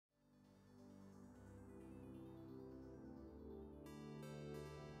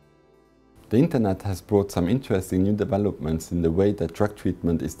The internet has brought some interesting new developments in the way that drug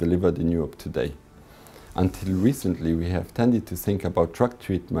treatment is delivered in Europe today. Until recently, we have tended to think about drug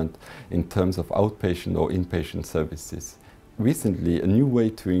treatment in terms of outpatient or inpatient services. Recently, a new way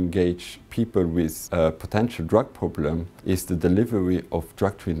to engage people with a potential drug problem is the delivery of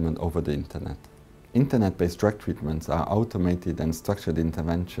drug treatment over the internet. Internet-based drug treatments are automated and structured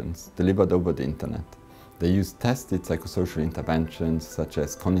interventions delivered over the internet. They use tested psychosocial interventions such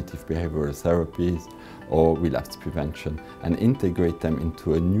as cognitive behavioral therapies or relapse prevention and integrate them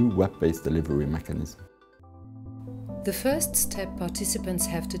into a new web-based delivery mechanism. The first step participants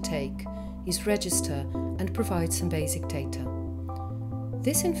have to take is register and provide some basic data.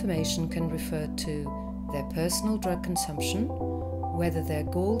 This information can refer to their personal drug consumption, whether their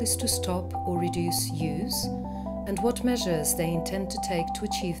goal is to stop or reduce use, and what measures they intend to take to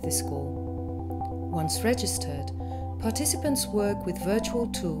achieve this goal. Once registered, participants work with virtual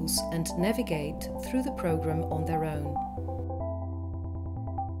tools and navigate through the program on their own.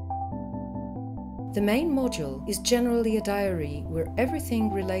 The main module is generally a diary where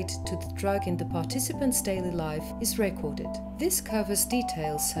everything related to the drug in the participant's daily life is recorded. This covers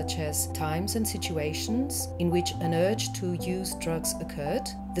details such as times and situations in which an urge to use drugs occurred,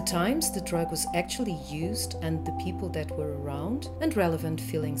 the times the drug was actually used and the people that were around, and relevant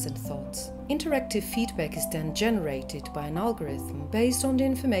feelings and thoughts. Interactive feedback is then generated by an algorithm based on the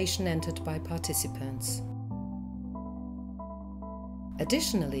information entered by participants.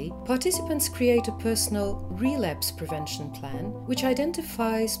 Additionally, participants create a personal relapse prevention plan which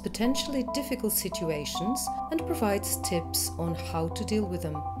identifies potentially difficult situations and provides tips on how to deal with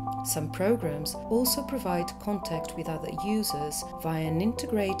them. Some programs also provide contact with other users via an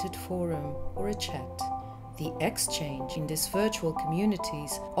integrated forum or a chat. The exchange in these virtual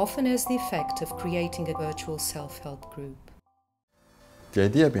communities often has the effect of creating a virtual self-help group. The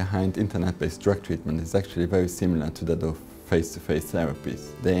idea behind internet-based drug treatment is actually very similar to that of face-to-face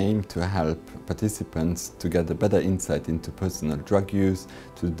therapies. They aim to help participants to get a better insight into personal drug use,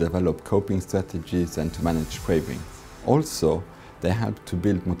 to develop coping strategies and to manage cravings. Also, they help to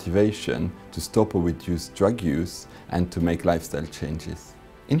build motivation to stop or reduce drug use and to make lifestyle changes.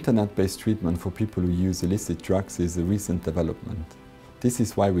 Internet-based treatment for people who use illicit drugs is a recent development. This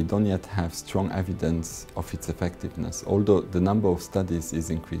is why we don't yet have strong evidence of its effectiveness, although the number of studies is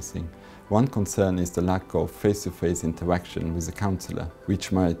increasing. One concern is the lack of face-to-face interaction with a counselor,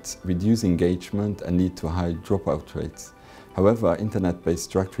 which might reduce engagement and lead to high dropout rates. However, internet-based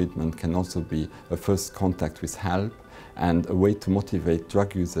drug treatment can also be a first contact with help and a way to motivate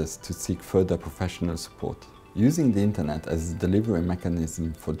drug users to seek further professional support. Using the internet as a delivery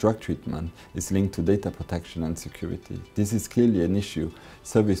mechanism for drug treatment is linked to data protection and security. This is clearly an issue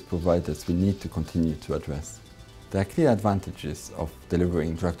service providers will need to continue to address. There are clear advantages of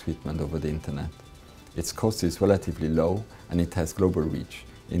delivering drug treatment over the internet. Its cost is relatively low and it has global reach,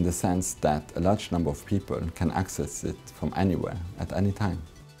 in the sense that a large number of people can access it from anywhere, at any time.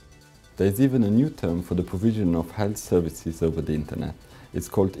 There is even a new term for the provision of health services over the internet. It's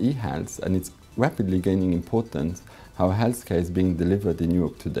called e-health, and it's rapidly gaining importance how healthcare is being delivered in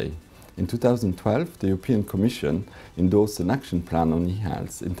Europe today. In 2012, the European Commission endorsed an action plan on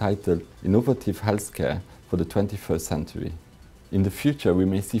e-health entitled Innovative Healthcare for the 21st Century. In the future, we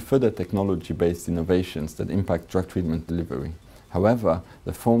may see further technology-based innovations that impact drug treatment delivery. However,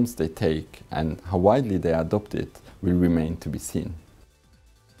 the forms they take and how widely they are adopted will remain to be seen.